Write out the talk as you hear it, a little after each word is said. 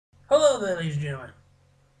Hello there, ladies and gentlemen.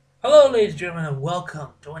 Hello, ladies and gentlemen, and welcome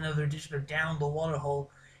to another edition of Down the Waterhole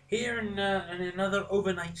here in another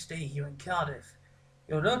overnight stay here in Cardiff.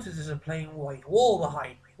 You'll notice there's a plain white wall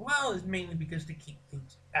behind me. Well, it's mainly because to keep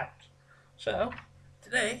things out. So,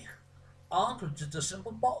 today, armed with just a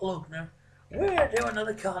simple bottle opener, we're doing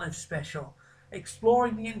another Cardiff special,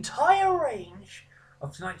 exploring the entire range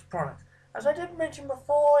of tonight's products. As I did mention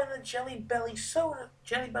before in the Jelly Belly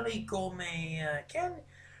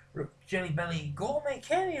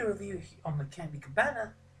Candy review on the Candy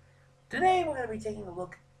Cabana. Today we're going to be taking a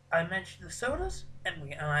look. I mentioned the sodas,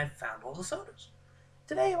 and I found all the sodas.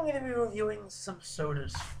 Today we're going to be reviewing some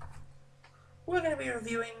sodas. We're going to be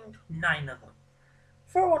reviewing 9 of them.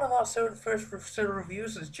 For one of our first soda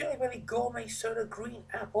reviews is Jelly Belly Gourmet Soda Green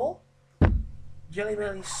Apple, Jelly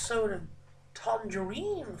Belly Soda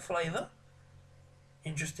Tangerine flavor.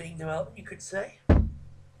 Interesting development, you could say.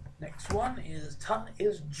 Next one is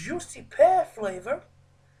juicy pear flavor.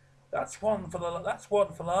 That's one for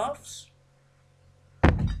laughs.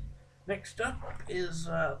 Next up is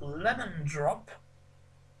lemon drop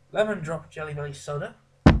Jelly Belly soda.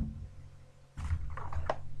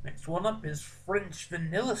 Next one up is French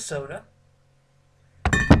vanilla soda.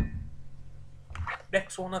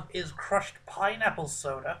 Next one up is crushed pineapple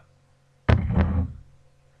soda. The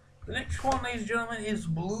next one, ladies and gentlemen, is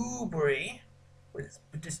blueberry with its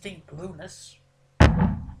distinct blueness.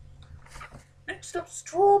 Next up,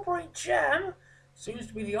 strawberry jam. Seems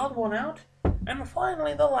to be the odd one out. And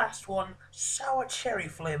finally, the last one, sour cherry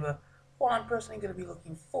flavor. One I'm personally going to be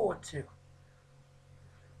looking forward to.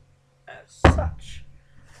 As such,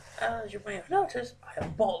 as you may have noticed, I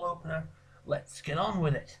have a bottle opener. Let's get on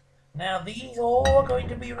with it. Now, these all are going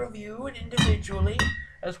to be reviewed individually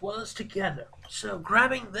as well as together. So,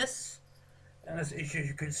 grabbing this, and as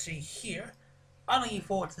you can see here, I'm looking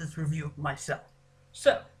forward to this review myself.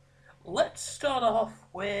 So, let's start off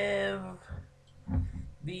with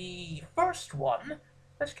the first one.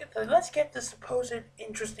 Let's get the supposed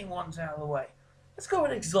interesting ones out of the way. Let's go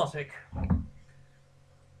with exotic.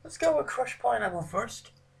 Let's go with crushed pineapple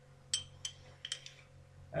first.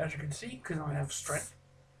 As you can see, because I have strength.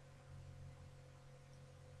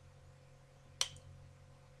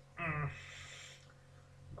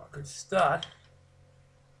 Not a good start.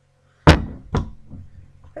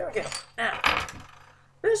 There we go. Now,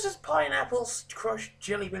 this is pineapple crushed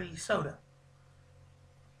Jelly Belly soda.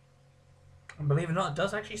 And believe it or not, it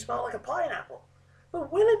does actually smell like a pineapple. But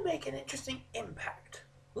will it make an interesting impact?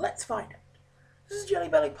 Let's find out. This is Jelly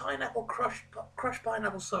Belly pineapple crushed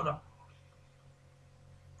pineapple soda.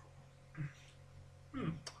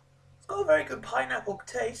 It's got a very good pineapple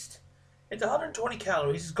taste. It's 120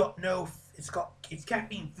 calories. It's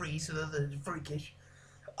caffeine free, so they're freakish.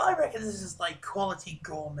 I reckon this is like quality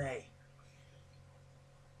gourmet.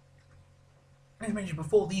 As I mentioned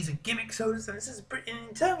before, these are gimmick sodas, and this is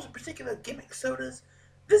in terms of particular gimmick sodas,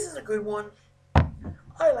 this is a good one.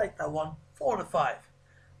 I like that one. 4 out of 5.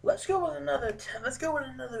 Let's go with another. Let's go with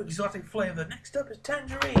another exotic flavor. Next up is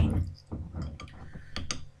tangerine.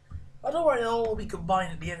 Oh, don't worry, they'll all be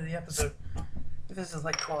combined at the end of the episode. If this is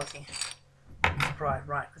like quality. Surprise.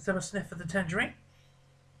 Right, let's have a sniff of the tangerine.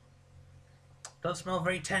 Does smell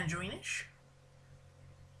very tangerine-ish.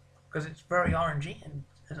 Because it's very orangey and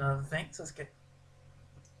other things. Let's get...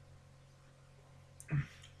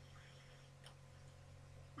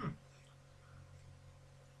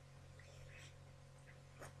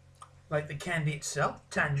 Like the candy itself,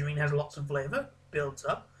 tangerine has lots of flavor, builds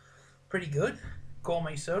up. Pretty good.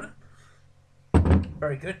 Gourmet soda.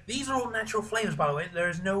 Very good. These are all natural flavors, by the way. There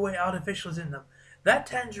is no way artificial is in them. That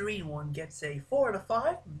tangerine one gets a 4 out of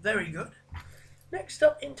 5. Very good. Next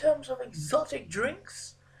up, in terms of exotic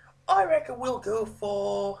drinks, I reckon we'll go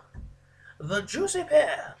for the juicy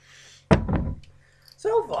pear.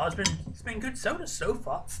 So far, it's been good sodas so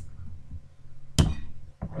far.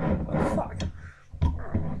 Oh, fuck.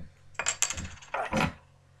 Right.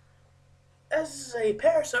 As a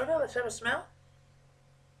pear soda, let's have a smell.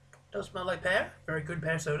 Does smell like pear. Very good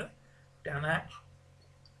pear soda. Down the hatch.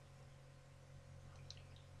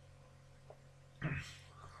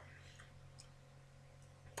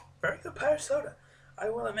 Very good pear soda.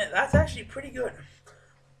 I will admit, that's actually pretty good.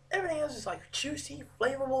 Everything else is like juicy,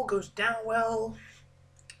 flavorful, goes down well.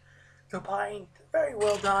 Combined, very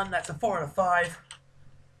well done. That's a 4 out of 5.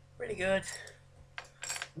 Pretty good.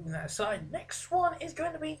 Moving that aside, next one is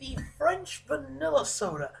going to be the French vanilla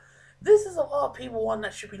soda. This is a lot of people one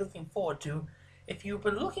that should be looking forward to. If you've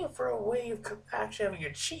been looking for a way of actually having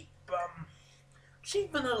a cheap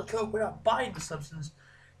vanilla Coke without buying the substance,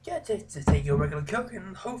 get to take your regular Coke,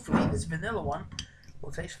 and hopefully this vanilla one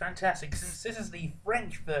will taste fantastic since this is the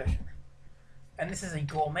French version. And this is a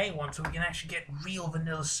gourmet one, so we can actually get real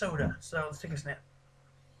vanilla soda. So let's take a sniff.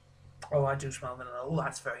 Oh, I do smell vanilla. Oh,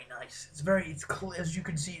 that's very nice. It's clear, as you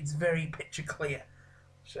can see, it's very picture clear.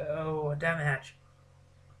 So, down the hatch.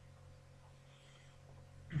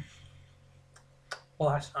 Oh,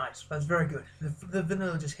 that's nice. That's very good. The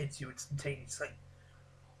vanilla just hits you. It's instantaneously.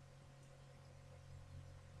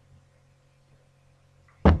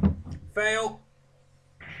 Fail.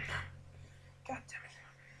 God damn it.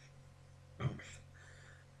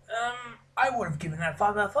 I would have given that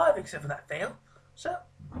 5 out of 5 except for that fail. So,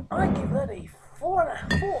 I give that a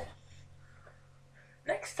 4.5.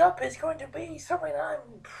 Next up is going to be something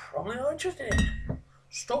I'm probably not interested in.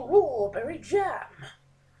 Strawberry jam.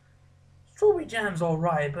 Strawberry jam's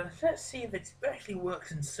alright, but let's see if it actually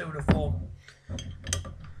works in soda form.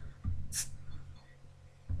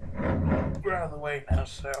 We're out of the way now,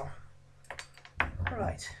 so...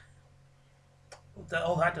 Right.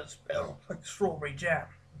 Oh, that does smell like strawberry jam.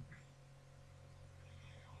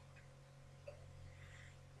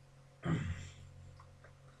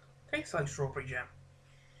 Tastes like strawberry jam.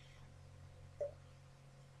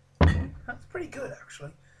 That's pretty good,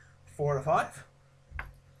 actually. 4 out of 5.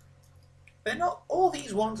 They're not. All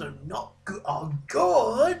these ones are not good. Are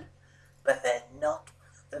good, but they're not.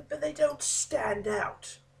 But they don't stand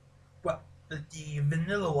out. Well, the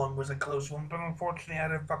vanilla one was a close one, but unfortunately I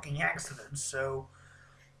had a fucking accident, so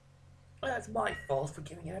that's my fault for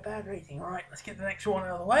giving it a bad rating. All right, let's get the next one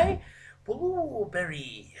out of the way.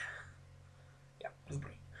 Blueberry. Yeah,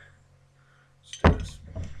 blueberry. Let's do this.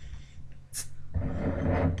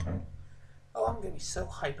 Oh, I'm gonna be so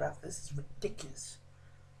hyped after this. It's ridiculous.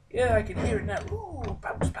 Yeah, I can hear it now. Ooh,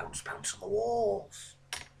 bounce, bounce, bounce on the walls.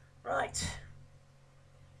 Right.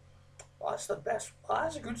 Well, that's the best. Well,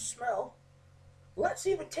 that's a good smell. Let's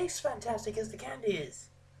see if it tastes fantastic as the candy is.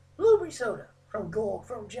 Blueberry soda from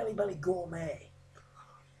Jelly Belly Gourmet.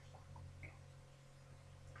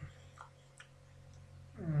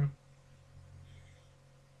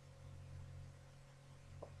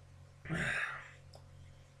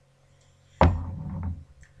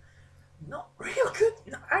 Not real good.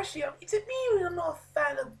 No, actually, it's immediately I'm not a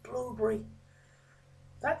fan of blueberry.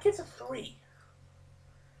 That gets a 3.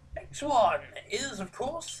 Next one is, of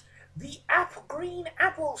course, the green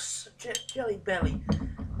apple Jelly Belly.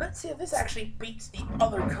 Let's see if this actually beats the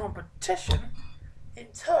other competition in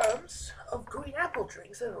terms of green apple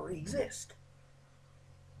drinks that already exist.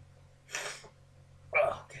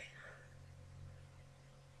 Okay.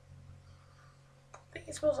 I think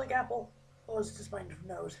it smells like apple, or is it just my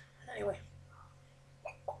nose? Anyway.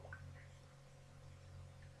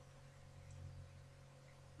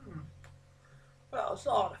 Well, it's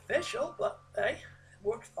not official, but hey, it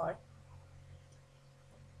works fine.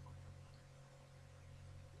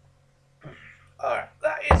 Alright,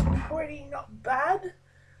 that is pretty not bad.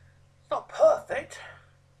 It's not perfect.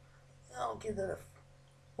 I'll give it a,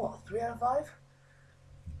 what, 3 out of 5?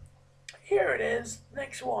 Here it is,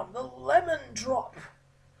 next one, the lemon drop.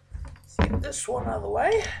 Let's get this one out of the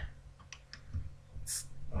way.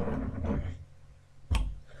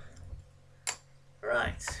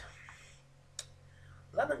 Right.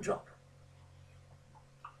 Lemon drop.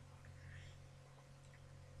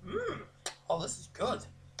 Oh, this is good.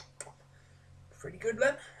 Pretty good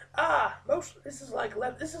lemon. This is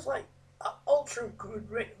like ultra good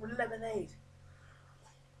lemonade.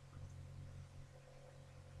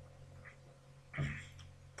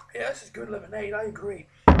 Yeah, this is good lemonade, I agree.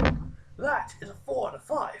 That is a 4 out of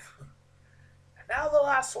 5. And now the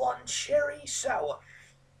last one, cherry sour.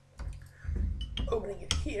 Opening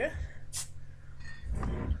it here.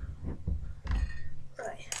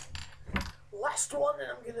 Right. Last one, and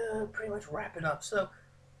I'm gonna pretty much wrap it up. So,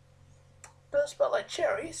 does smell like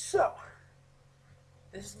cherry. So,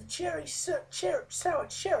 this is the sour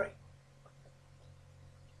cherry.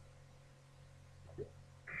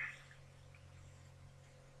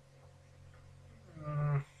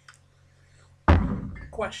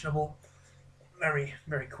 Questionable. Very,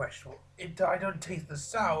 very questionable. I don't taste the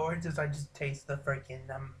sour. I just taste the freaking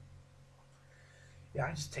Yeah,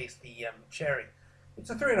 I just taste the cherry. It's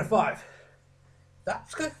a 3 out of 5.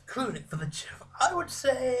 That's going to conclude it for the. I would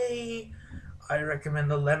say I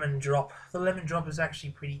recommend the lemon drop. The lemon drop is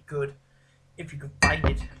actually pretty good if you could find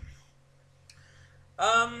it.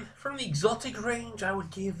 From the exotic range, I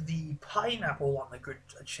would give the pineapple one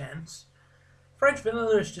a chance. French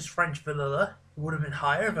vanilla is just French vanilla. It would have been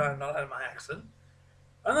higher if I had not had my accent.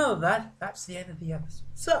 Other than that, that's the end of the episode.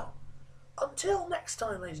 So, until next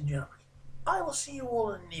time, ladies and gentlemen, I will see you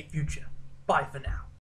all in the near future. Bye for now.